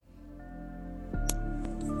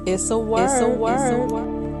It's a word. It's a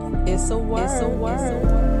word. It's a word. It's a word.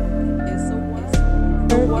 It's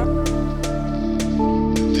a word.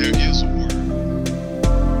 There is a word.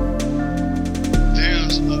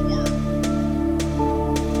 There's a word.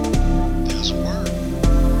 There's a word.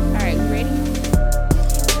 All right, you ready?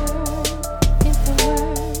 It's a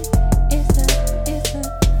word. It's a word.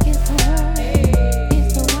 It's a word. It's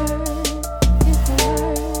a word. It's a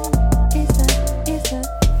word. It's a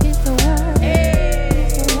word. It's a word. It's a word.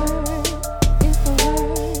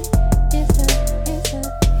 It's a word.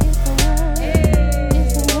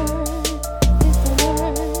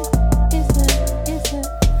 It's a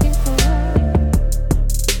word.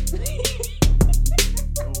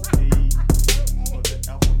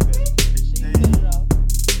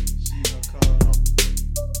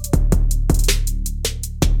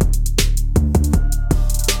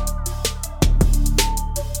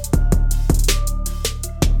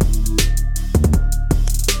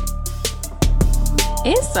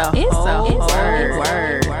 It's a whole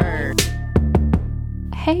word.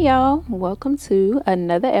 Hey y'all, welcome to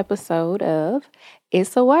another episode of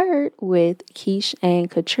It's a Word with Keish and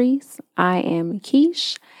Catrice. I am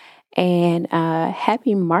Keish, and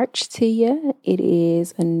happy March to you. It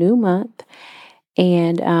is a new month,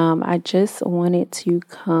 and I just wanted to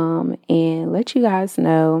come and let you guys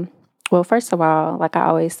know. Well, first of all, like I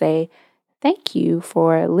always say, thank you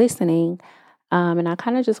for listening. And I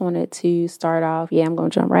kind of just wanted to start off. I'm going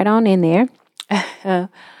to jump right on in there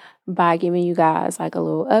by giving you guys like a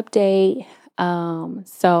little update.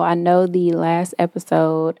 So I know the last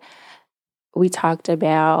episode we talked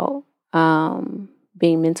about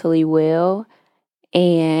being mentally well.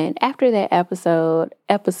 And after that episode,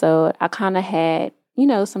 I kind of had,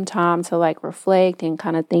 some time to like reflect and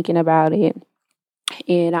kind of thinking about it.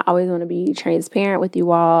 And I always want to be transparent with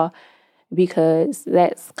you all, because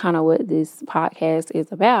that's kind of what this podcast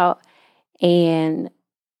is about. And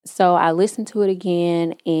so I listened to it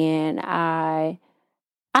again, and I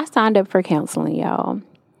signed up for counseling, y'all.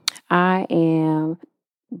 I am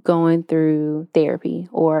going through therapy,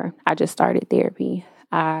 or I just started therapy.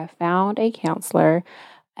 I found a counselor.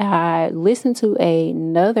 I listened to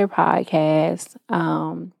another podcast,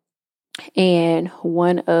 and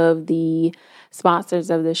one of the sponsors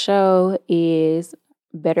of the show is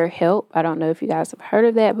BetterHelp. I don't know if you guys have heard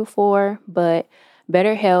of that before, but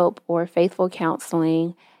BetterHelp or Faithful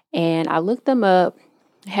Counseling. And I looked them up,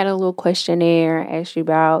 had a little questionnaire, asked you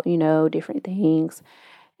about, different things.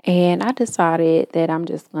 And I decided that I'm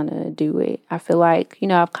just going to do it. I feel like,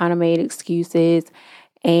 I've kind of made excuses,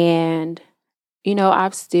 and,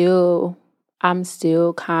 I'm still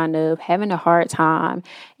kind of having a hard time.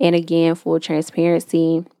 And again, full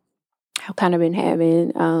transparency, I've kind of been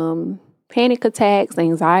having, panic attacks,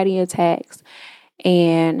 anxiety attacks,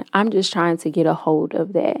 and I'm just trying to get a hold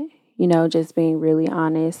of that, just being really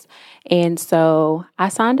honest. And so I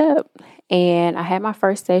signed up, and I had my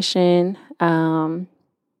first session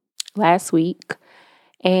last week,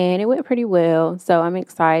 and it went pretty well. So I'm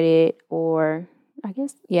excited, I'm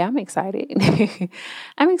excited.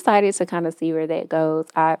 I'm excited to kind of see where that goes.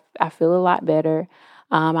 I feel a lot better.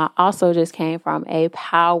 I also just came from a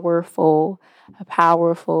powerful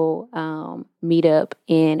meetup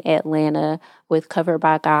in Atlanta with Covered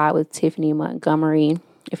by God with Tiffany Montgomery.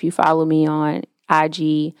 If you follow me on IG,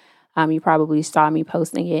 you probably saw me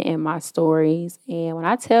posting it in my stories. And when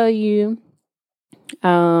I tell you,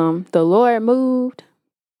 the Lord moved,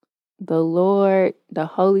 the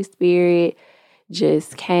Holy Spirit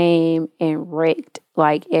just came and wrecked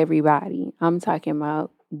like everybody. I'm talking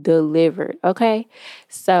about delivered. Okay.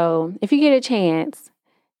 So if you get a chance,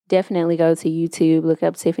 definitely go to YouTube, look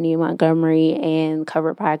up Tiffany Montgomery and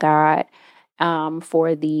Covered by God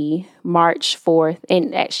for the March 4th.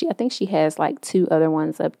 And actually, I think she has like 2 other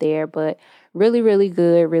ones up there, but really, really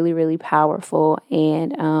good, really, really powerful.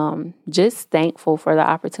 And just thankful for the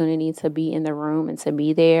opportunity to be in the room and to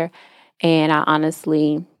be there. And I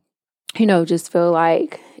honestly, just feel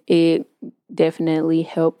like it definitely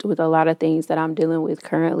helped with a lot of things that I'm dealing with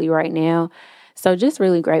currently right now. So just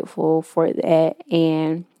really grateful for that.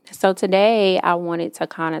 And so today I wanted to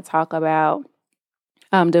kind of talk about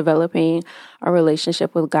developing a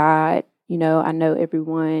relationship with God. I know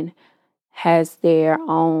everyone has their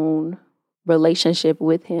own relationship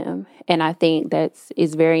with Him. And I think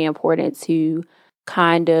it's very important to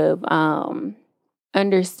kind of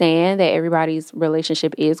understand that everybody's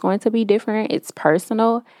relationship is going to be different. It's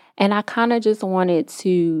personal. And I kind of just wanted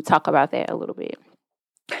to talk about that a little bit.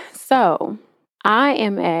 So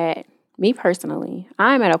I'm at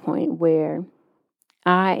a point where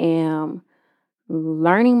I am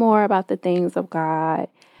learning more about the things of God.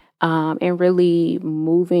 and really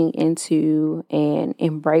moving into and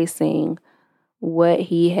embracing what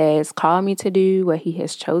he has called me to do, what he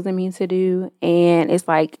has chosen me to do. And it's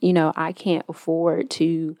like, I can't afford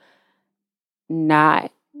to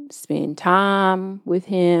not spend time with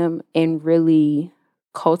him and really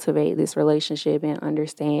cultivate this relationship and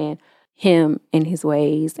understand him and his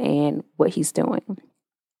ways and what he's doing.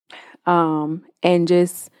 And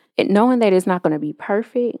just knowing that it's not going to be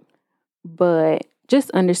perfect, but just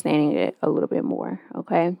understanding it a little bit more.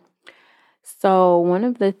 Okay. So one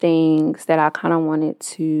of the things that I kind of wanted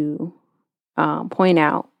to point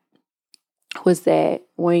out was that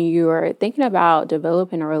when you're thinking about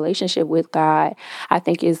developing a relationship with God, I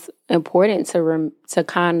think it's important to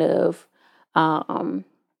kind of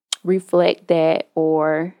reflect that,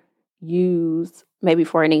 or use maybe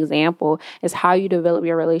for an example is how you develop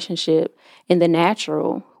your relationship in the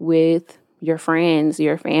natural with your friends,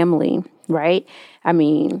 your family, right? I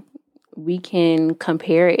mean, we can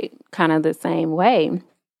compare it kind of the same way.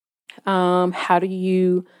 How do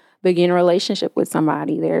you begin a relationship with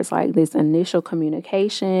somebody? There's like this initial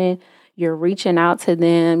communication. You're reaching out to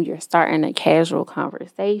them. You're starting a casual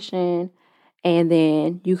conversation. And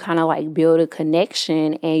then you kind of like build a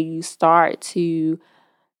connection, and you start to,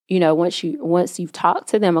 once you've talked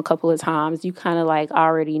to them a couple of times, you kind of like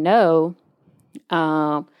already know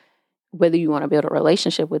whether you want to build a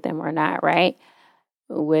relationship with them or not, right?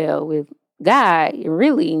 Well, with God, you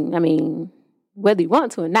really, whether you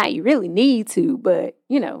want to or not, you really need to, but,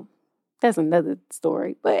 that's another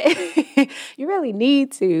story, but you really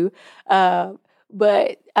need to.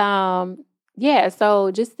 Yeah,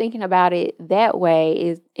 so just thinking about it that way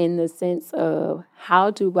is in the sense of,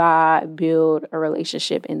 how do I build a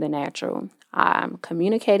relationship in the natural? I'm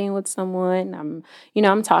communicating with someone.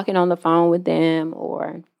 I'm talking on the phone with them,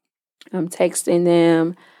 or I'm texting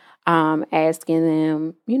them, asking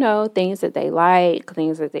them, things that they like,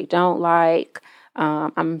 things that they don't like.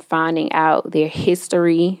 I'm finding out their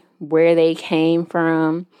history, where they came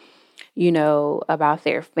from, about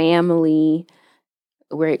their family.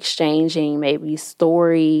 We're exchanging maybe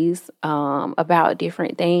stories about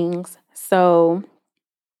different things. So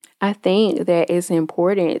I think that it's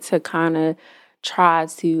important to kind of try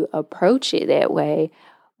to approach it that way,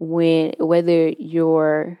 whether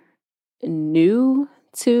you're new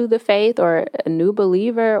to the faith or a new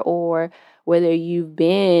believer, or whether you've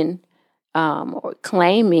been or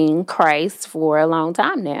claiming Christ for a long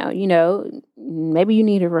time now. Maybe you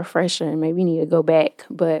need a refresher, maybe you need to go back.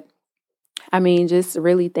 But just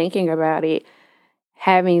really thinking about it,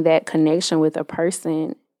 having that connection with a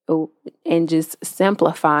person, and just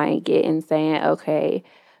simplifying it and saying, okay,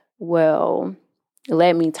 well,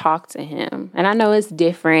 let me talk to him. And I know it's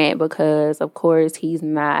different because, of course, he's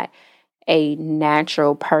not a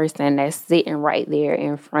natural person that's sitting right there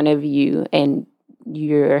in front of you and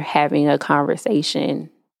you're having a conversation,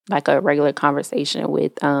 like a regular conversation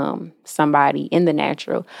with somebody in the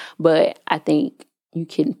natural. But I think you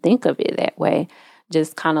can think of it that way,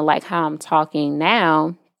 just kind of like how I'm talking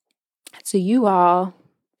now to you all,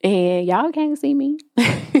 and y'all can't see me.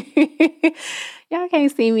 Y'all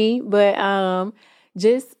can't see me, but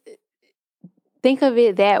just think of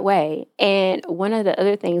it that way. And one of the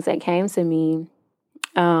other things that came to me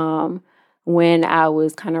when I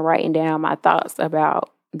was kind of writing down my thoughts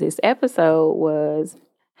about this episode was,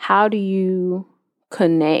 how do you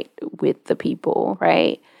connect with the people,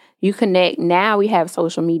 right? You connect, now we have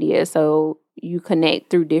social media, so you connect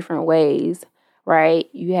through different ways, right?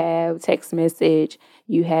 You have text message,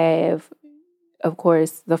 you have, of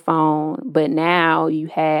course, the phone, but now you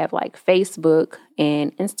have like Facebook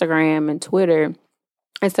and Instagram and Twitter.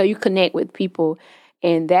 And so you connect with people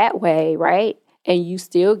in that way, right? And you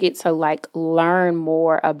still get to like learn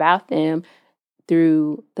more about them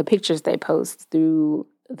through the pictures they post, through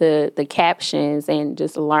the captions, and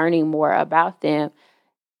just learning more about them,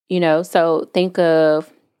 So think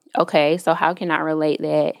of, okay, so how can I relate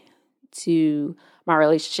that to my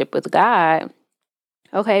relationship with God?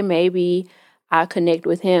 Okay, maybe I connect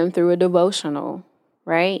with him through a devotional,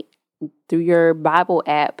 right? Through your Bible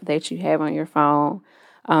app that you have on your phone,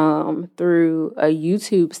 through a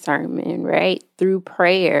YouTube sermon, right? Through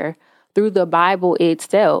prayer, through the Bible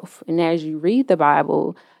itself. And as you read the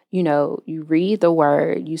Bible, you read the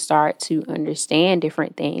word, you start to understand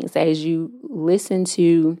different things. As you listen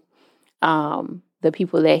to the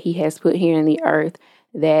people that he has put here in the earth,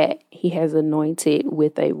 that he has anointed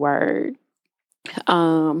with a word,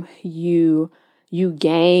 you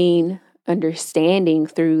gain understanding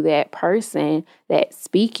through that person that's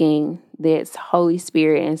speaking, that's Holy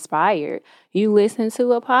Spirit inspired. You listen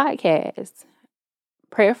to a podcast,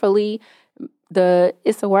 prayerfully the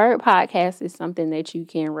It's a Word podcast is something that you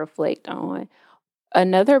can reflect on.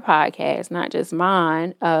 Another podcast, not just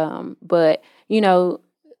mine, but,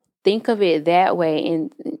 think of it that way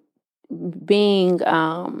and being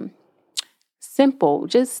simple.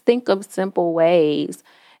 Just think of simple ways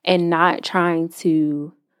and not trying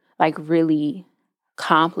to really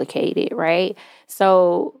complicate it, right?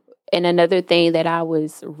 So, and another thing that I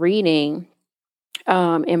was reading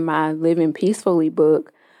in my Living Peacefully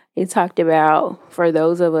book, it talked about for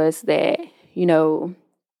those of us that,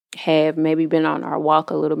 have maybe been on our walk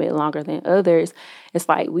a little bit longer than others, it's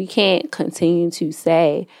like we can't continue to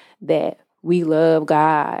say that we love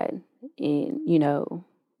God and,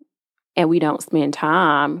 and we don't spend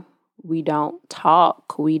time, we don't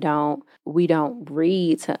talk, we don't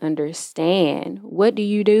read to understand. What do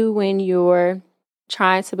you do when you're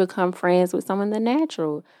trying to become friends with someone in the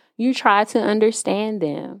natural? You try to understand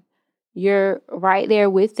them. You're right there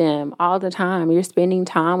with them all the time. You're spending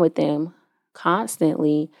time with them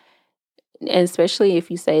constantly. And especially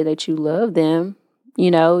if you say that you love them,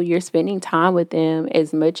 you're spending time with them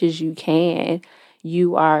as much as you can.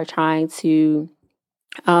 You are trying to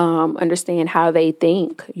understand how they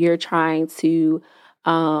think. You're trying to,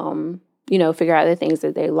 figure out the things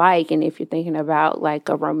that they like. And if you're thinking about like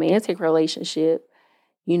a romantic relationship,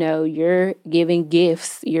 you're giving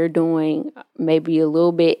gifts, you're doing maybe a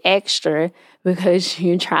little bit extra because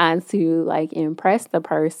you're trying to impress the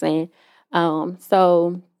person.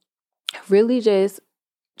 So really just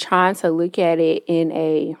trying to look at it in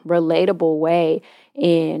a relatable way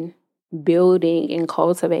and building and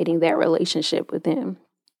cultivating that relationship with them.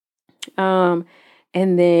 And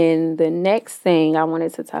then the next thing I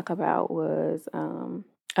wanted to talk about was,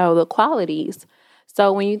 the qualities.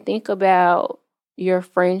 So when you think about your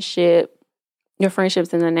friendships in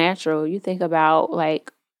the natural, you think about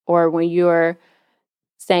or when you're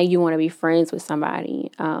saying you want to be friends with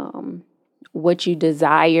somebody, what you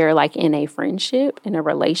desire, in a friendship, in a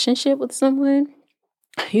relationship with someone,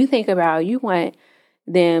 you think about, you want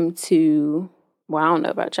them to, well, I don't know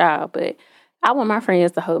about y'all, but I want my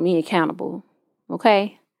friends to hold me accountable.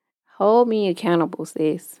 Okay? Hold me accountable,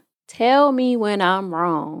 sis. Tell me when I'm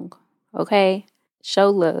wrong. Okay? Show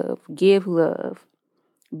love. Give love.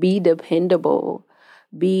 Be dependable.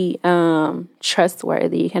 Be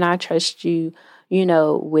trustworthy. Can I trust you,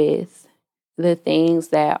 with the things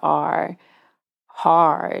that are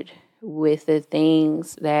hard, with the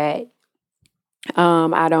things that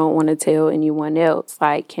I don't want to tell anyone else?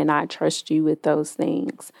 Can I trust you with those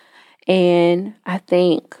things? And I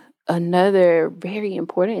think another very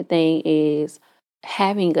important thing is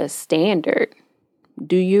having a standard.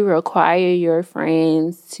 Do you require your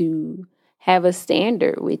friends to have a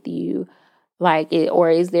standard with you? Or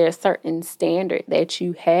is there a certain standard that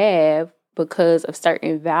you have because of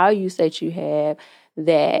certain values that you have,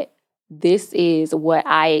 that this is what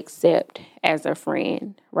I accept as a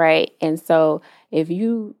friend, right? And so if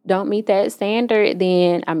you don't meet that standard,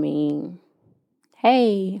 then,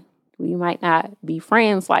 hey, we might not be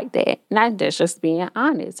friends like that. Not just being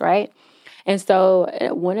honest, right? And so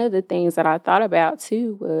one of the things that I thought about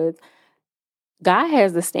too was God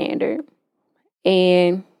has a standard,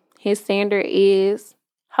 and his standard is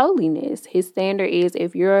holiness. His standard is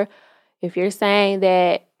if you're saying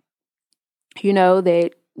that,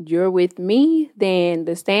 that you're with me, then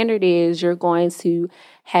the standard is you're going to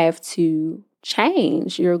have to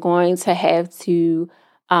change. You're going to have to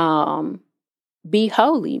be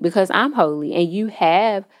holy because I'm holy, and you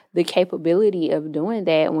have the capability of doing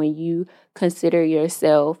that when you consider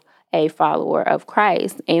yourself a follower of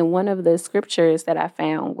Christ. And one of the scriptures that I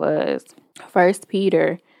found was 1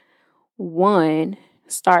 Peter 1,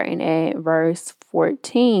 starting at verse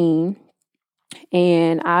 14.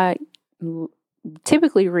 And I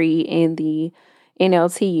typically read in the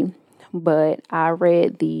NLT, but I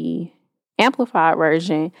read the Amplified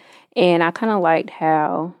version, and I kind of liked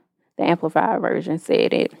how the Amplified version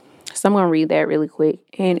said it. So I'm going to read that really quick.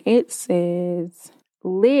 And it says,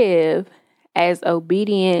 "Live as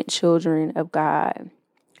obedient children of God.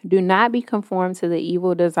 Do not be conformed to the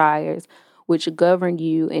evil desires which govern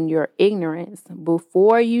you in your ignorance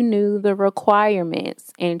before you knew the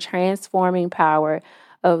requirements and transforming power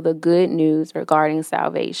of the good news regarding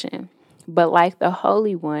salvation. But like the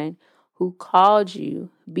Holy One who called you,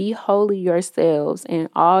 be holy yourselves in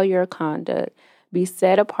all your conduct. Be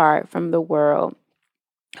set apart from the world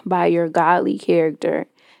by your godly character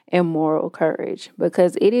and moral courage,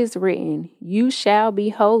 because it is written, you shall be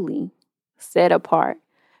holy, set apart,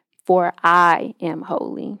 for I am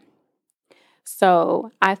holy."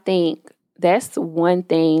 So I think that's one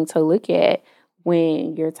thing to look at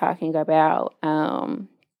when you're talking about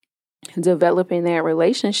developing that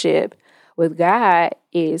relationship with God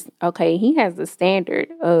is, okay, he has a standard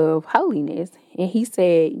of holiness. And he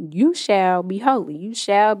said, you shall be holy. You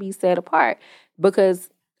shall be set apart because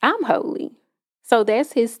I'm holy. So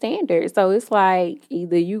that's his standard. So it's like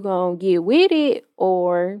either you going to get with it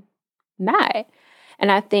or not.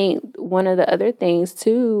 And I think one of the other things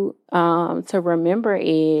too, to remember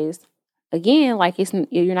is, again, like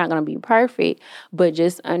you're not going to be perfect, but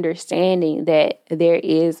just understanding that there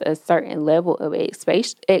is a certain level of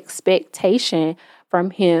expectation from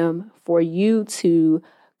him for you to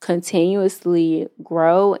continuously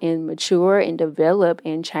grow and mature and develop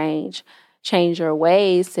and change your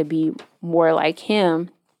ways to be more like him.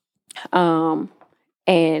 And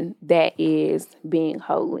that is being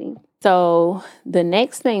holy. So the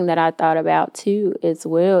next thing that I thought about too as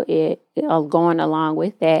well, going along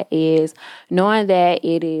with that, is knowing that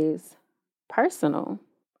it is personal.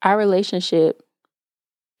 Our relationship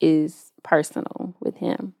is personal with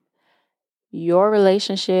him. Your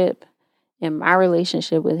relationship and my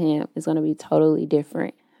relationship with him is going to be totally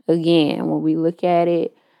different. Again, when we look at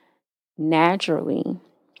it naturally,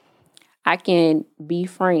 I can be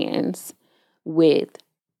friends with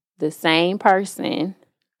the same person.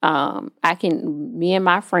 Me and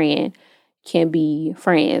my friend can be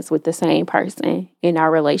friends with the same person, and our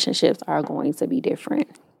relationships are going to be different.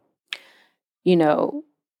 You know,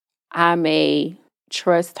 I may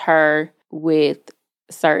trust her with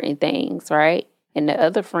certain things, right? And the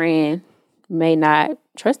other friend may not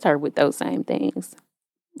trust her with those same things,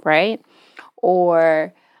 right?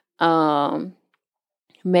 Or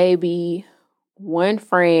maybe one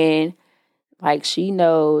friend, like, she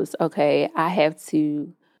knows, okay, I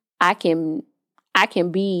can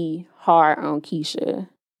be hard on Keisha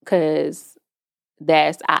because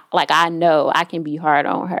I know I can be hard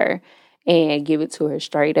on her and give it to her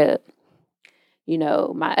straight up. You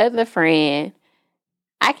know, my other friend,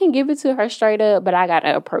 I can give it to her straight up, but I got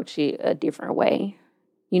to approach it a different way.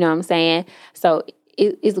 You know what I'm saying? So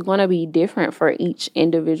it's going to be different for each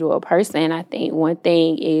individual person. I think one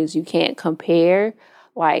thing is you can't compare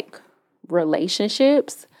like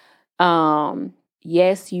relationships.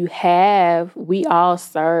 Yes, we all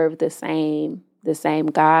serve the same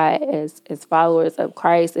God as followers of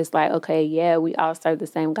Christ. It's like, okay, yeah, we all serve the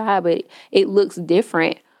same God, but it looks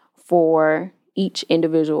different for each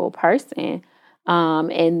individual person.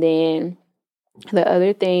 And then the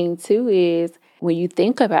other thing too is when you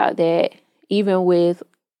think about that, even with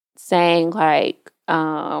saying like,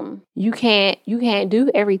 you can't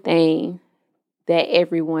do everything that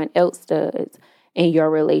everyone else does in your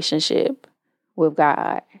relationship with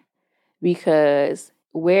God, because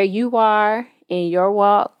where you are in your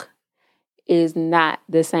walk is not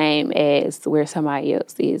the same as where somebody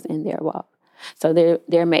else is in their walk. So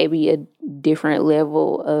there may be a different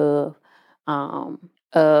level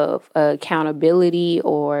of accountability,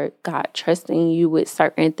 or God trusting you with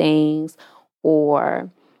certain things, or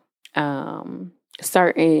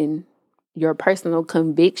certain your personal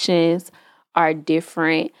convictions are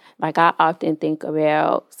different. Like, I often think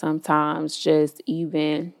about sometimes just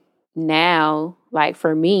even now, like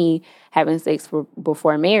for me, having sex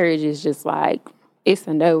before marriage is just like, it's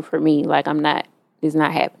a no for me. Like, it's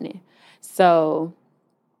not happening. So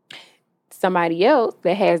somebody else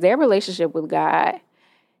that has their relationship with God,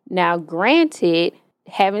 now granted,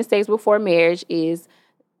 having sex before marriage is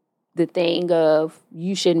the thing of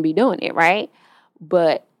you shouldn't be doing it, right?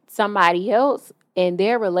 But somebody else in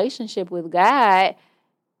their relationship with God,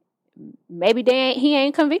 maybe he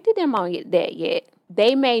ain't convicted them on that yet.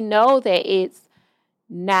 They may know that it's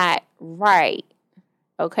not right,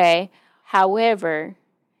 okay? However,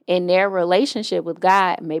 in their relationship with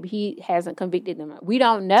God, maybe he hasn't convicted them. We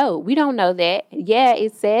don't know. We don't know that. Yeah,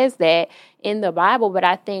 it says that in the Bible, but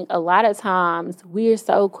I think a lot of times we're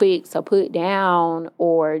so quick to put down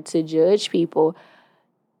or to judge people.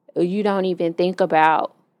 You don't even think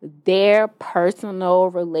about their personal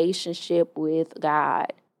relationship with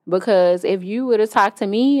God. Because if you would have talked to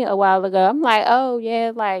me a while ago, I'm like, oh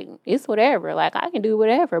yeah, like it's whatever. Like, I can do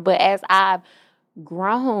whatever. But as I've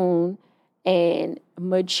grown and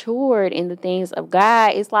matured in the things of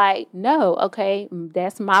God, it's like, no, okay,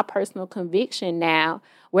 that's my personal conviction now.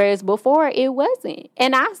 Whereas before it wasn't.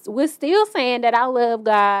 And I was still saying that I love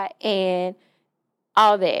God and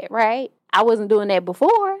all that, right? I wasn't doing that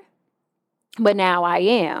before, but now I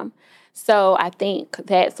am. So I think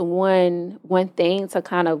that's one thing to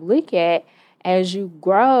kind of look at as you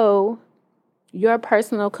grow. Your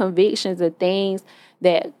personal convictions of things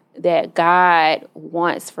that God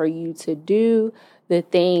wants for you to do, the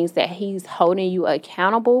things that he's holding you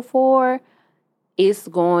accountable for, is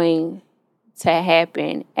going to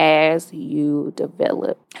happen as you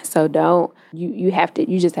develop. So you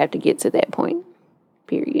just have to get to that point,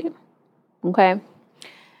 period. Okay.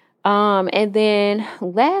 And then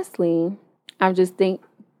lastly, I just think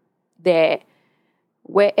that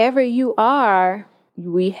wherever you are,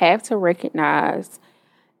 we have to recognize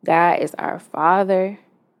God is our Father,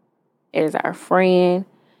 is our friend,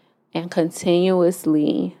 and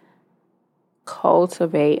continuously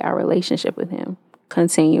cultivate our relationship with Him.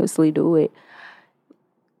 Continuously do it.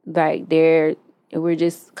 Like we're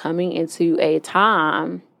just coming into a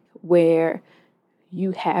time where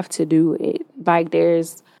you have to do it. Like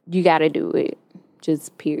you got to do it,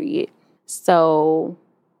 just period. So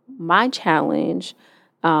my challenge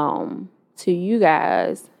to you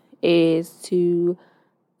guys is to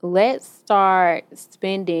let's start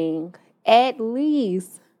spending at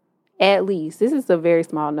least, this is a very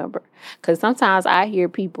small number, because sometimes I hear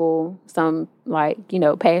people, some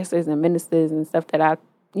pastors and ministers and stuff that I,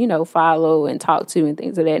 follow and talk to and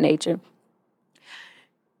things of that nature,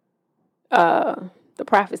 the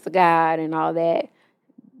prophets of God and all that,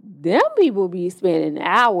 them people be spending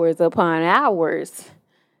hours upon hours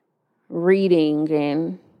reading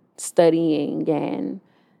and studying and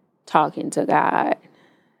talking to God.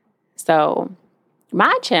 So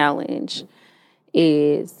my challenge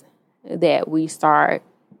is that we start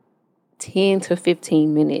 10 to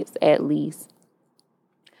 15 minutes at least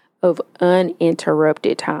of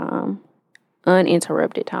uninterrupted time, spending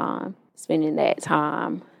that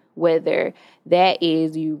time, whether that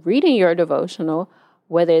is you reading your devotional,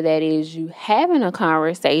 whether that is you having a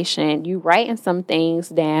conversation, you writing some things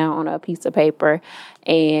down on a piece of paper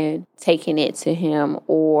and taking it to Him,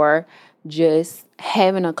 or just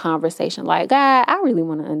having a conversation like, God, I really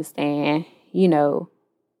want to understand,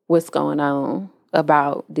 what's going on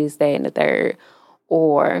about this, that, and the third,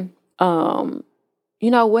 or,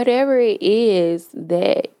 whatever it is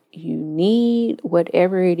that you need,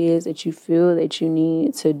 whatever it is that you feel that you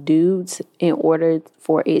need to do in order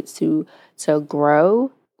for it to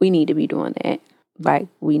grow, we need to be doing that. Like,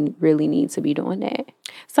 we really need to be doing that.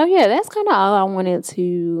 So yeah, that's kind of all I wanted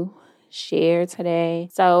to share today.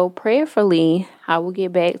 So prayerfully, I will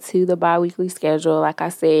get back to the bi-weekly schedule. Like I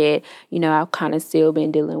said, I've kind of still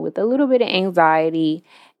been dealing with a little bit of anxiety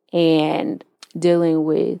and dealing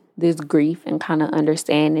with this grief and kind of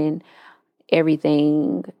understanding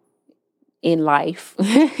everything in life.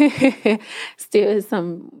 Still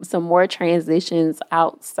some more transitions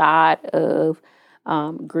outside of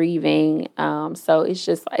grieving. So it's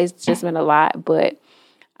just been a lot, but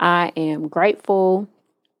I am grateful.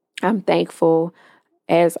 I'm thankful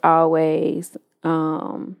as always.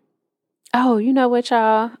 Oh, you know what,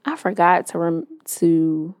 y'all? I forgot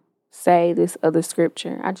to say this other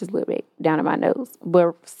scripture. I just looked back down at my notes.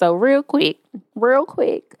 But so real quick,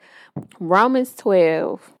 Romans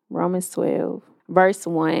 12, verse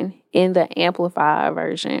 1 in the Amplified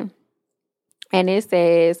version. And it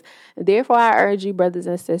says, therefore, I urge you, brothers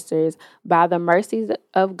and sisters, by the mercies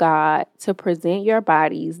of God, to present your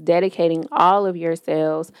bodies, dedicating all of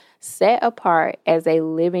yourselves, set apart as a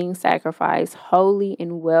living sacrifice, holy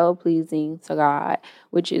and well-pleasing to God,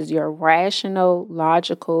 which is your rational,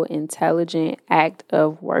 logical, intelligent act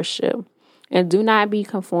of worship. And do not be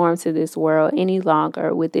conformed to this world any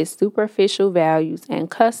longer with its superficial values and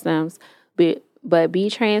customs, but be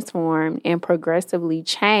transformed and progressively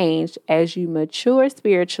changed as you mature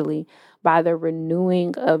spiritually by the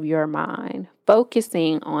renewing of your mind,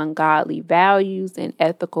 focusing on godly values and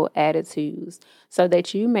ethical attitudes, so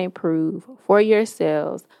that you may prove for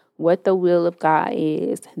yourselves what the will of God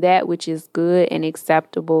is, that which is good and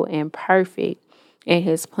acceptable and perfect in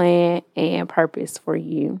His plan and purpose for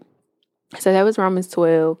you. So that was Romans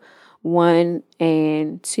 12, 1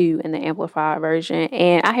 and 2 in the Amplified version.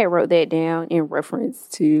 And I had wrote that down in reference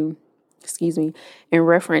to the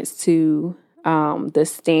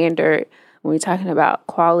standard when we're talking about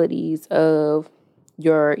qualities of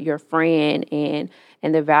your friend and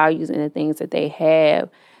the values and the things that they have.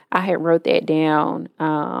 I had wrote that down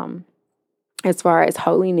as far as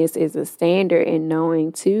holiness is a standard, and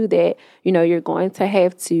knowing too that, you're going to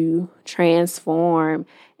have to transform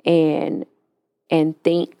and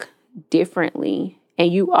think differently.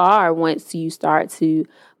 And you are, once you start to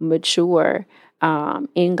mature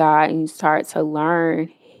in God and you start to learn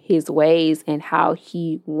His ways and how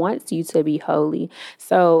He wants you to be holy.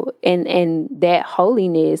 So, and that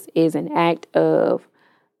holiness is an act of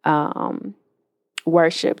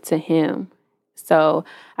worship to Him. So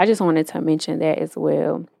I just wanted to mention that as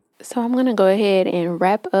well. So I'm going to go ahead and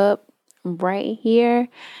wrap up right here.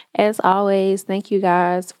 As always, thank you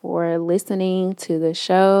guys for listening to the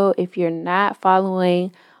show. If you're not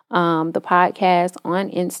following the podcast on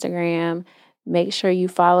Instagram. Make sure you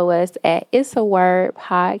follow us at It's a Word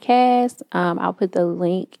Podcast. I'll put the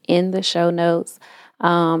link in the show notes.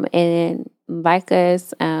 And like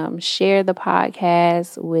us, share the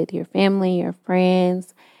podcast with your family, your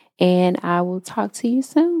friends, and I will talk to you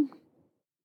soon.